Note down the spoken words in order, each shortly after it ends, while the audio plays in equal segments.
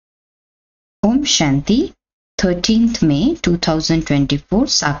Om Shanti, 13th May 2024,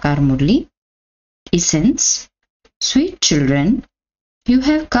 Sakar Murli. Essence. Sweet children, you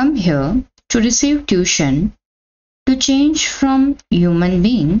have come here to receive tuition to change from human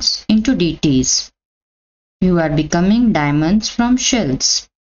beings into deities. You are becoming diamonds from shells.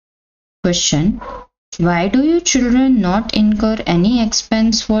 Question. Why do you children not incur any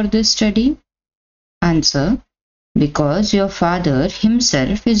expense for this study? Answer. Because your father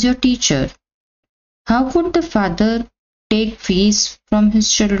himself is your teacher. How could the father take fees from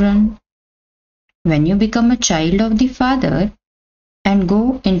his children? When you become a child of the father and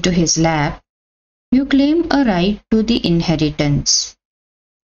go into his lap, you claim a right to the inheritance.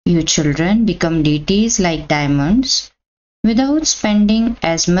 You children become deities like diamonds without spending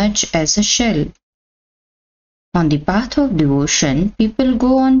as much as a shell. On the path of devotion, people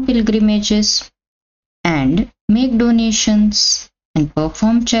go on pilgrimages and make donations and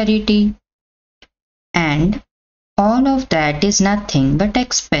perform charity. And all of that is nothing but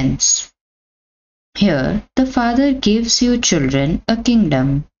expense. Here, the Father gives you children a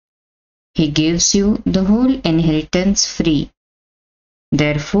kingdom. He gives you the whole inheritance free.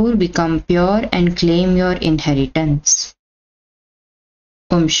 Therefore, become pure and claim your inheritance.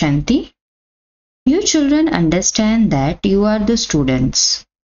 Om Shanti. You children understand that you are the students.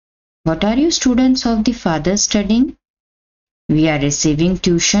 What are you students of the Father studying? We are receiving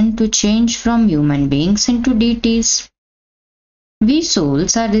tuition to change from human beings into deities. We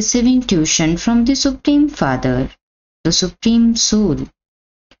souls are receiving tuition from the Supreme Father, the Supreme Soul.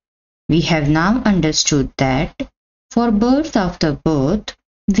 We have now understood that for birth after birth,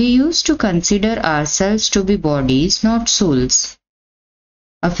 we used to consider ourselves to be bodies, not souls.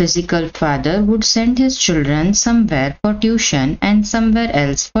 A physical father would send his children somewhere for tuition and somewhere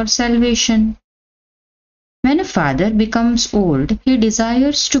else for salvation. When a father becomes old, he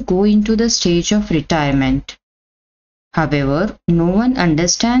desires to go into the stage of retirement. However, no one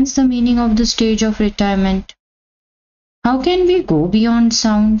understands the meaning of the stage of retirement. How can we go beyond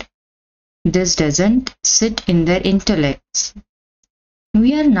sound? This doesn't sit in their intellects.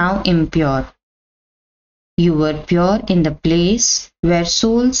 We are now impure. You were pure in the place where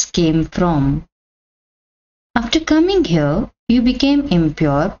souls came from. After coming here, you became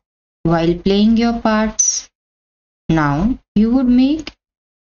impure while playing your parts. Now, who would make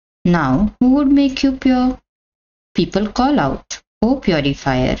you pure? People call out, O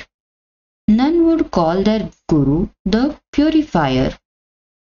purifier. None would call their guru the purifier.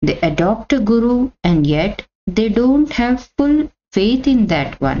 They adopt a guru and yet they don't have full faith in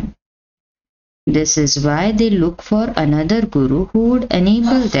that one. This is why they look for another guru who would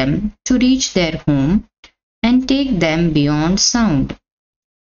enable them to reach their home and take them beyond sound.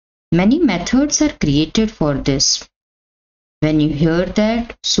 Many methods are created for this. When you hear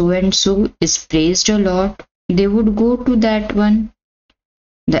that so and so is praised a lot, they would go to that one.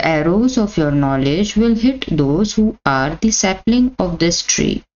 The arrows of your knowledge will hit those who are the sapling of this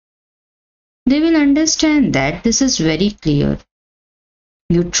tree. They will understand that this is very clear.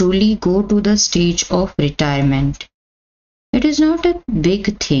 You truly go to the stage of retirement. It is not a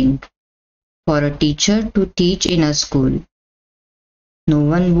big thing for a teacher to teach in a school. No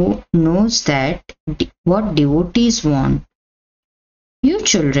one knows what devotees want. You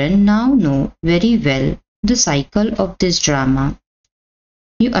children now know very well the cycle of this drama.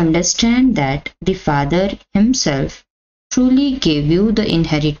 You understand that the Father himself truly gave you the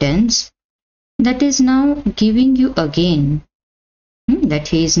inheritance that is now giving you again.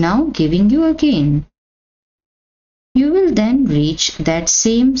 He is now giving you again. You will then reach that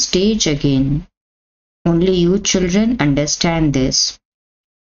same stage again. Only you children understand this.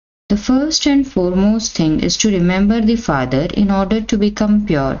 The first and foremost thing is to remember the Father in order to become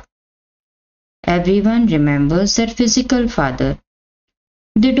pure. Everyone remembers their physical father.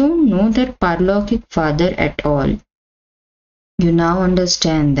 They don't know their paralokhic father at all. You now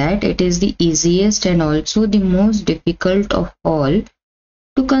understand that it is the easiest and also the most difficult of all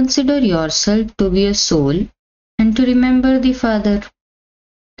to consider yourself to be a soul and to remember the Father.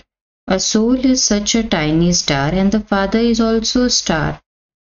 A soul is such a tiny star and the Father is also a star.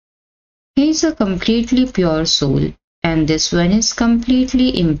 He is a completely pure soul and this one is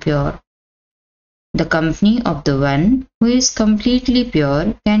completely impure. The company of the one who is completely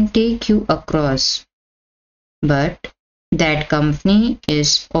pure can take you across. But that company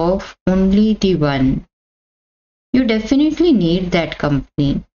is of only the one. You definitely need that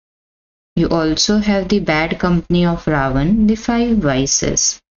company. You also have the bad company of Ravan, the 5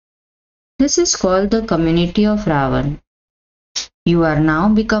 vices. This is called the community of Ravan. You are now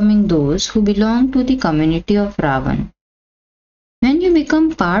becoming those who belong to the community of Ravan. When you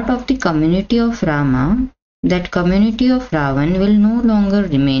become part of the community of Rama, that community of Ravan will no longer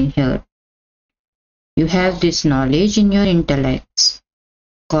remain here. You have this knowledge in your intellects.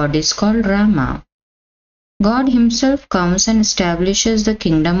 God is called Rama. God himself comes and establishes the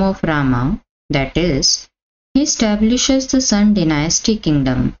kingdom of Rama, that is, he establishes the Sun dynasty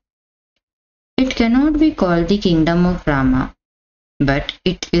kingdom. It cannot be called the kingdom of Rama, but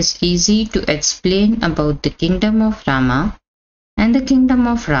it is easy to explain about the kingdom of Rama and the kingdom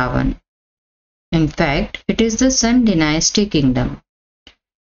of Ravan. In fact, it is the Sun dynasty kingdom.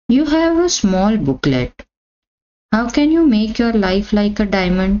 You have a small booklet. How can you make your life like a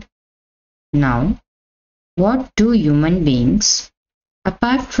diamond? Now, what do human beings,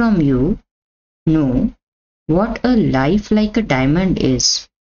 apart from you, know what a life like a diamond is?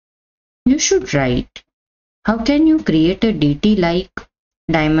 You should write. How can you create a DT like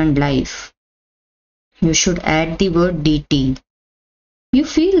diamond life? You should add the word DT. You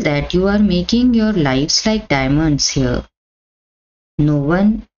feel that you are making your lives like diamonds here. No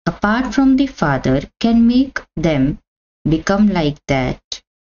one apart from the Father can make them become like that.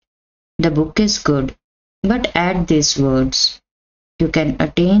 The book is good, but add these words. You can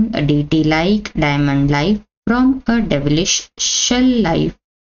attain a deity-like diamond life from a devilish shell-like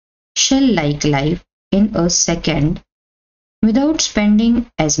life in a second without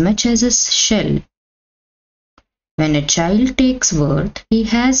spending as much as a shell. When a child takes birth, he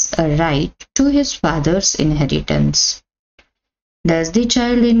has a right to his father's inheritance. Does the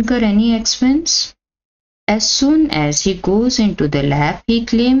child incur any expense? As soon as he goes into the lab, he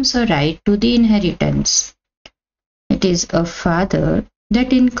claims a right to the inheritance. It is a father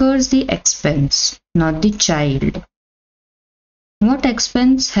that incurs the expense, not the child. What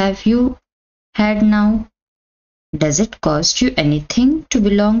expense have you had now? Does it cost you anything to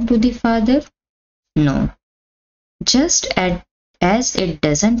belong to the father? No. Just as it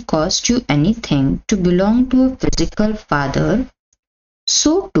doesn't cost you anything to belong to a physical father,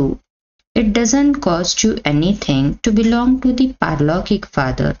 so too, it doesn't cost you anything to belong to the paralaukic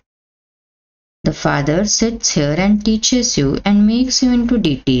Father. The Father sits here and teaches you and makes you into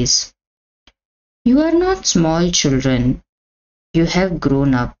deities. You are not small children. You have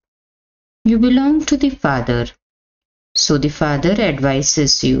grown up. You belong to the Father. So the Father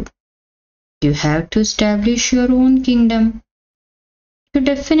advises you. You have to establish your own kingdom. You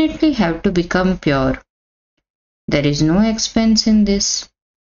definitely have to become pure. There is no expense in this.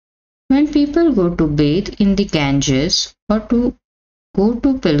 When people go to bathe in the Ganges or to go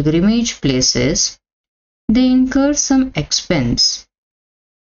to pilgrimage places, they incur some expense.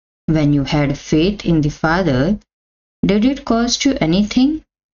 When you had faith in the Father, did it cost you anything?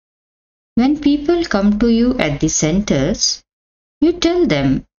 When people come to you at the centers, you tell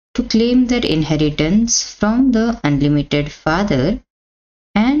them to claim their inheritance from the unlimited Father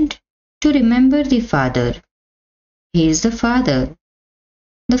and to remember the Father. He is the Father.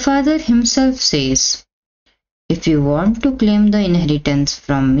 The Father himself says, if you want to claim the inheritance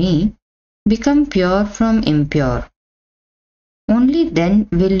from me, become pure from impure. Only then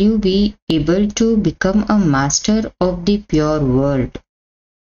will you be able to become a master of the pure world.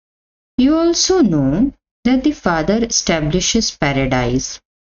 You also know that the Father establishes paradise.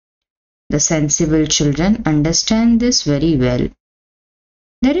 The sensible children understand this very well.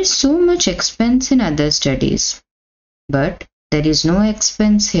 There is so much expense in other studies, but there is no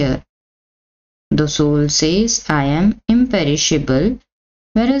expense here. The soul says, I am imperishable,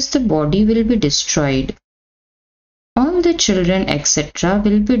 whereas the body will be destroyed. All the children, etc.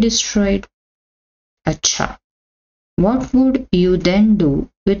 will be destroyed. Acha. What would you then do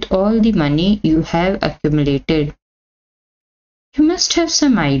with all the money you have accumulated? You must have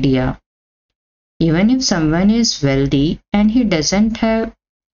some idea. Even if someone is wealthy and he doesn't have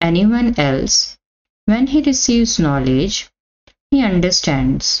anyone else, when he receives knowledge, he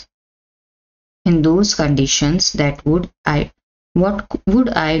understands. In those conditions, what would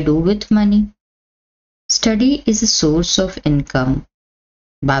I do with money? Study is a source of income.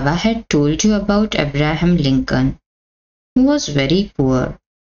 Baba had told you about Abraham Lincoln, who was very poor,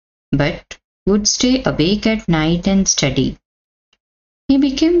 but would stay awake at night and study. He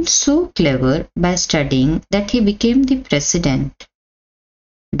became so clever by studying that he became the president.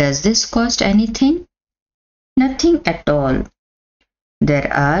 Does this cost anything? Nothing at all.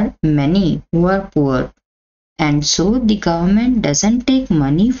 There are many who are poor, and so the government doesn't take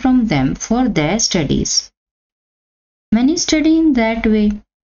money from them for their studies. Many study in that way.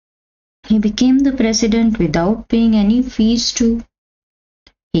 He became the president without paying any fees too.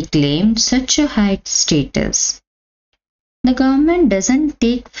 He claimed such a high status. The government doesn't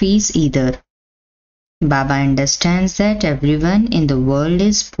take fees either. Baba understands that everyone in the world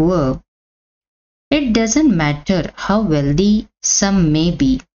is poor. It doesn't matter how wealthy some may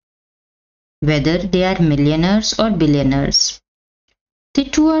be, whether they are millionaires or billionaires. They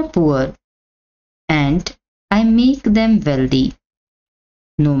too are poor, and I make them wealthy.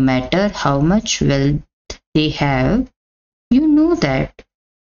 No matter how much wealth they have, you know that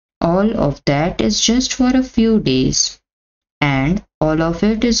all of that is just for a few days, and all of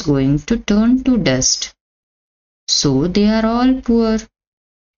it is going to turn to dust. So they are all poor.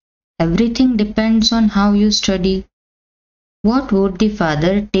 Everything depends on how you study. What would the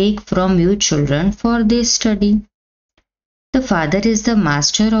Father take from you children for this study? The Father is the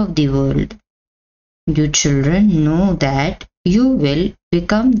master of the world. You children know that you will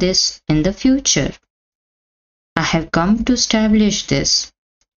become this in the future. I have come to establish this.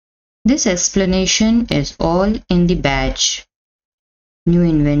 This explanation is all in the badge. New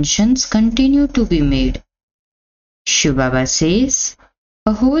inventions continue to be made. Shiv Baba says,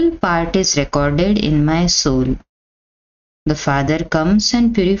 a whole part is recorded in my soul. The Father comes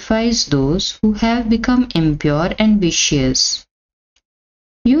and purifies those who have become impure and vicious.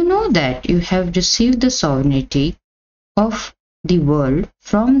 You know that you have received the sovereignty of the world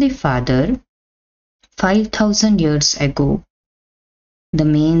from the Father 5,000 years ago. The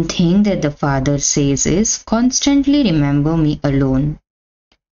main thing that the Father says is constantly remember me alone.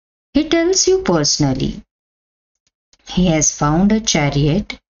 He tells you personally. He has found a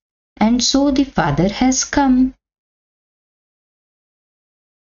chariot, and so the Father has come.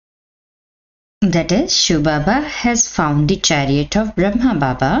 That is, Shiv Baba has found the chariot of Brahma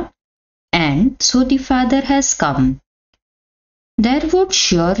Baba, and so the Father has come. There would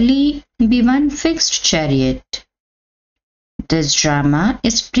surely be one fixed chariot. This drama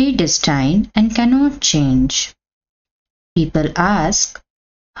is predestined and cannot change. People ask,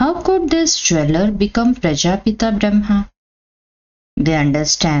 how could this jeweler become Prajapita Brahma? They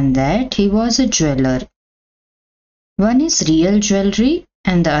understand that he was a jeweler. One is real jewelry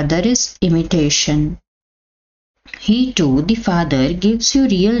and the other is imitation. He too, the Father, gives you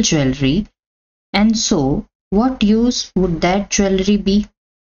real jewelry, and so what use would that jewelry be?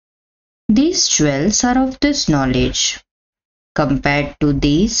 These jewels are of this knowledge. Compared to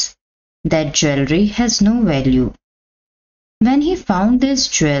these, that jewelry has no value. When he found these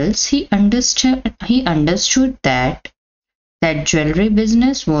jewels, he understood that jewelry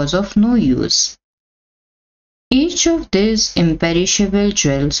business was of no use. Each of these imperishable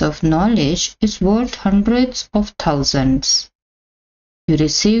jewels of knowledge is worth hundreds of thousands. You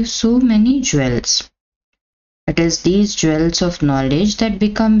receive so many jewels. It is these jewels of knowledge that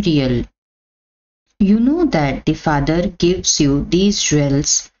become real. You know that the Father gives you these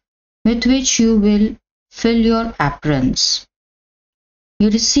jewels with which you will fill your aprons. You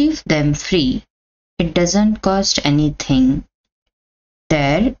receive them free. It doesn't cost anything.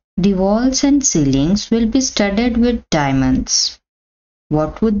 There, the walls and ceilings will be studded with diamonds.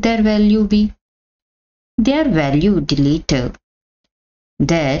 What would their value be? They are valued later.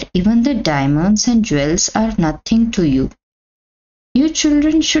 There, even the diamonds and jewels are nothing to you. You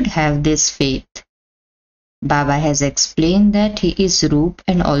children should have this faith. Baba has explained that he is Roop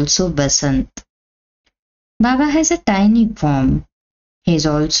and also Basant. Baba has a tiny form. He is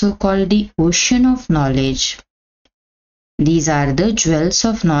also called the ocean of knowledge. These are the jewels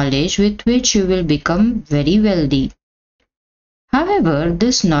of knowledge with which you will become very wealthy. However,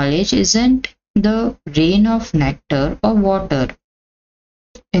 this knowledge isn't the rain of nectar or water.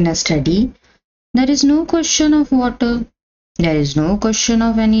 In a study, there is no question of water. There is no question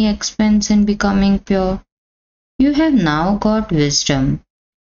of any expense in becoming pure. You have now got wisdom.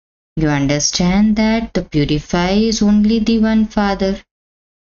 You understand that the purifier is only the one Father.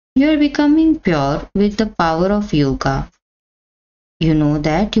 You are becoming pure with the power of yoga. You know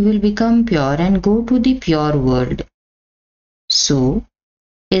that you will become pure and go to the pure world. So,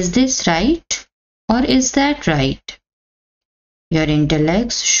 is this right or is that right? Your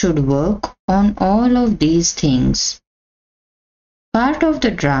intellects should work on all of these things. Part of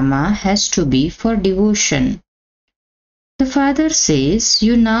the drama has to be for devotion. The Father says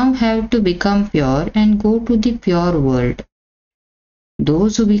you now have to become pure and go to the pure world.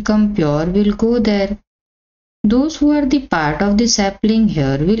 Those who become pure will go there. Those who are the part of the sapling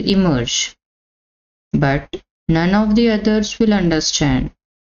here will emerge. But none of the others will understand.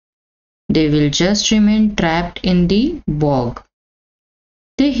 They will just remain trapped in the bog.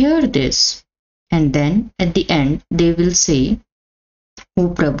 They hear this, and then at the end they will say, O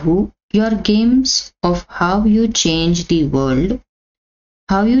Prabhu, your games of how you change the world,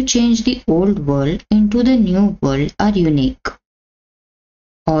 how you change the old world into the new world are unique.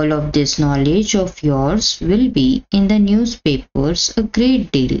 All of this knowledge of yours will be in the newspapers a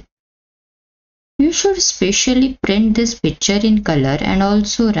great deal. You should specially print this picture in color and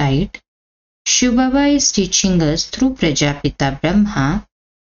also write, Shiv Baba is teaching us through Prajapita Brahma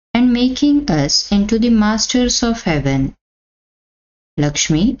and making us into the masters of heaven,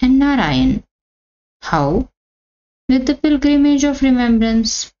 Lakshmi and Narayan. How? With the pilgrimage of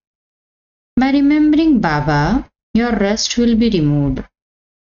remembrance. By remembering Baba, your rust will be removed.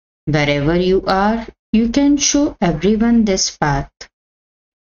 Wherever you are, you can show everyone this path.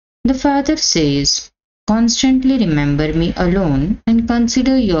 The Father says, constantly remember me alone and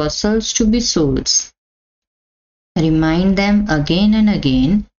consider yourselves to be souls. Remind them again and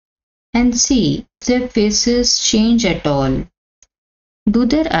again and see if their faces change at all. Do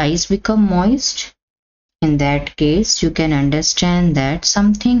their eyes become moist? In that case, you can understand that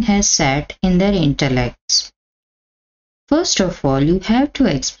something has sat in their intellects. First of all, you have to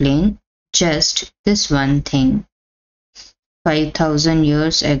explain just this one thing. 5,000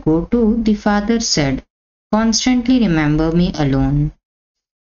 years ago too, the Father said, constantly remember me alone.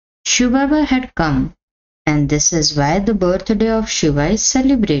 Shiv Baba had come, and this is why the birthday of Shiva is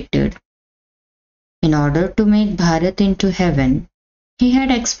celebrated. In order to make Bharat into heaven, he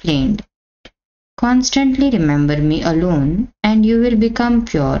had explained, constantly remember me alone and you will become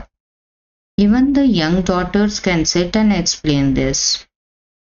pure. Even the young daughters can sit and explain this.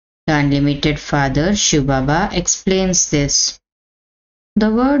 The unlimited Father, Shiv Baba, explains this.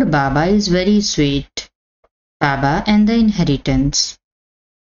 The word Baba is very sweet. Baba and the inheritance.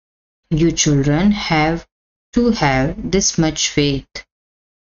 You children have to have this much faith.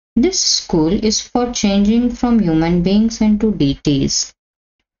 This school is for changing from human beings into deities.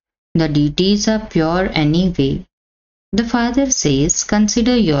 The deities are pure anyway. The Father says,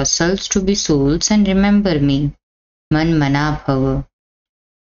 consider yourselves to be souls and remember me. Man mana bhava.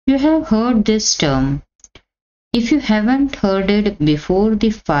 You have heard this term. If you haven't heard it before, the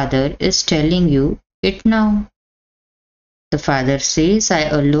Father is telling you it now. The Father says, I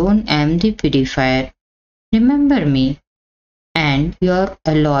alone am the purifier. Remember me, and your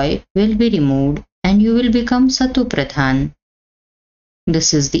alloy will be removed and you will become Satu Pradhan.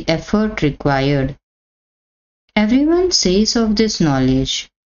 This is the effort required. Everyone says of this knowledge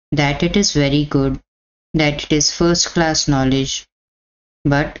that it is very good, that it is first-class knowledge,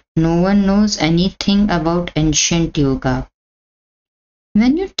 but no one knows anything about ancient yoga.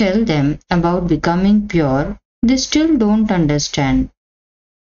 When you tell them about becoming pure, they still don't understand.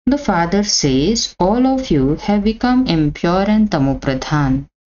 The Father says, all of you have become impure and tamopradhan.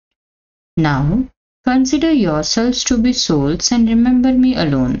 Now, consider yourselves to be souls and remember me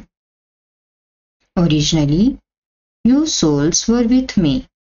alone. Originally, you souls were with me.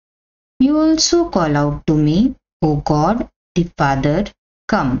 You also call out to me, O God, the Father,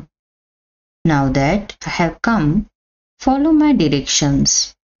 come. Now that I have come, follow my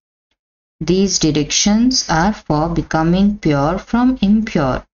directions. These directions are for becoming pure from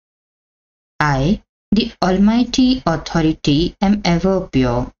impure. I, the Almighty Authority, am ever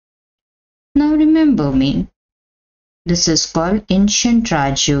pure. Now remember me. This is called ancient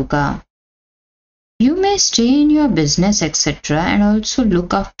Rajyoga. You may stay in your business, etc., and also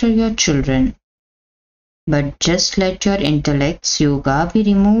look after your children. But just let your intellect's yoga be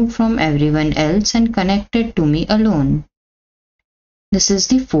removed from everyone else and connected to me alone. This is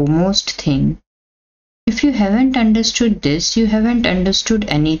the foremost thing. If you haven't understood this, you haven't understood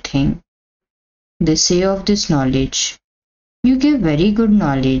anything. They say of this knowledge, you give very good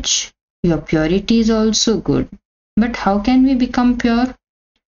knowledge. Your purity is also good. But how can we become pure?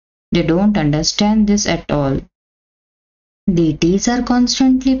 They don't understand this at all. Deities are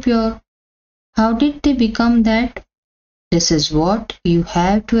constantly pure. How did they become that? This is what you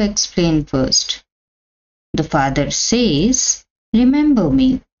have to explain first. The Father says, remember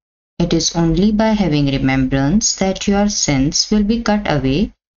me. It is only by having remembrance that your sins will be cut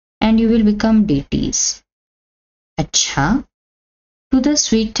away and you will become deities. Acha, to the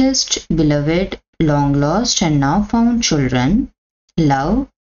sweetest, beloved, long lost and now found children, love,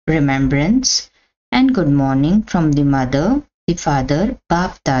 remembrance, and good morning from the Mother, the Father,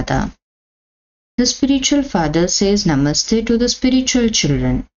 Bap Dada. The spiritual Father says Namaste to the spiritual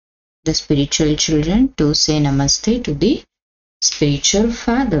children. The spiritual children too say Namaste to the spiritual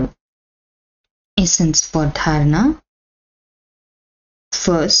Father. Essence for Dharana.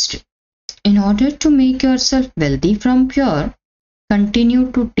 First, in order to make yourself wealthy from pure,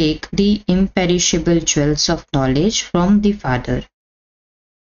 continue to take the imperishable jewels of knowledge from the Father.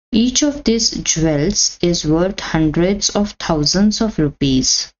 Each of these jewels is worth hundreds of thousands of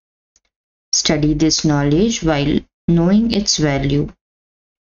rupees. Study this knowledge while knowing its value.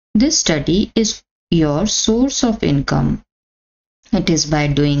 This study is your source of income. It is by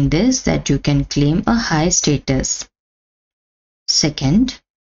doing this that you can claim a high status. Second,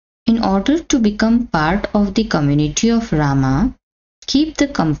 in order to become part of the community of Rama, keep the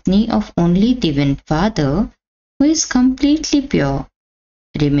company of only Divine Father who is completely pure.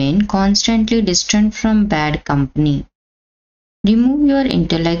 Remain constantly distant from bad company. Remove your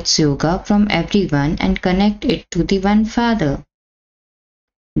intellect's yoga from everyone and connect it to the One Father.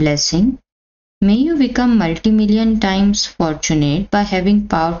 Blessing. May you become multi-million times fortunate by having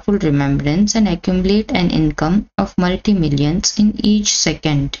powerful remembrance and accumulate an income of multi-millions in each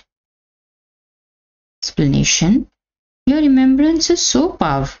second. Explanation. Your remembrance is so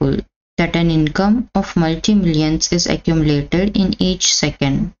powerful that an income of multi-millions is accumulated in each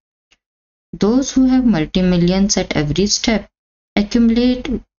second. Those who have multi-millions at every step accumulate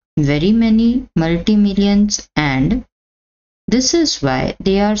very many multi-millions, and this is why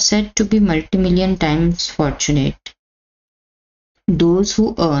they are said to be multi-million times fortunate. Those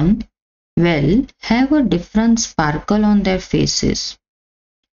who earn well have a different sparkle on their faces.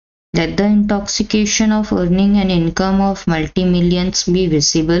 Let the intoxication of earning an income of multi-millions be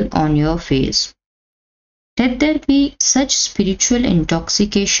visible on your face. Let there be such spiritual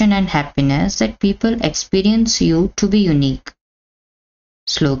intoxication and happiness that people experience you to be unique.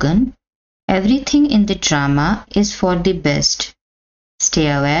 Slogan. Everything in the drama is for the best. Stay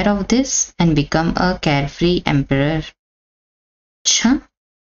aware of this and become a carefree emperor. Cha.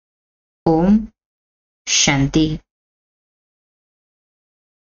 Om Shanti.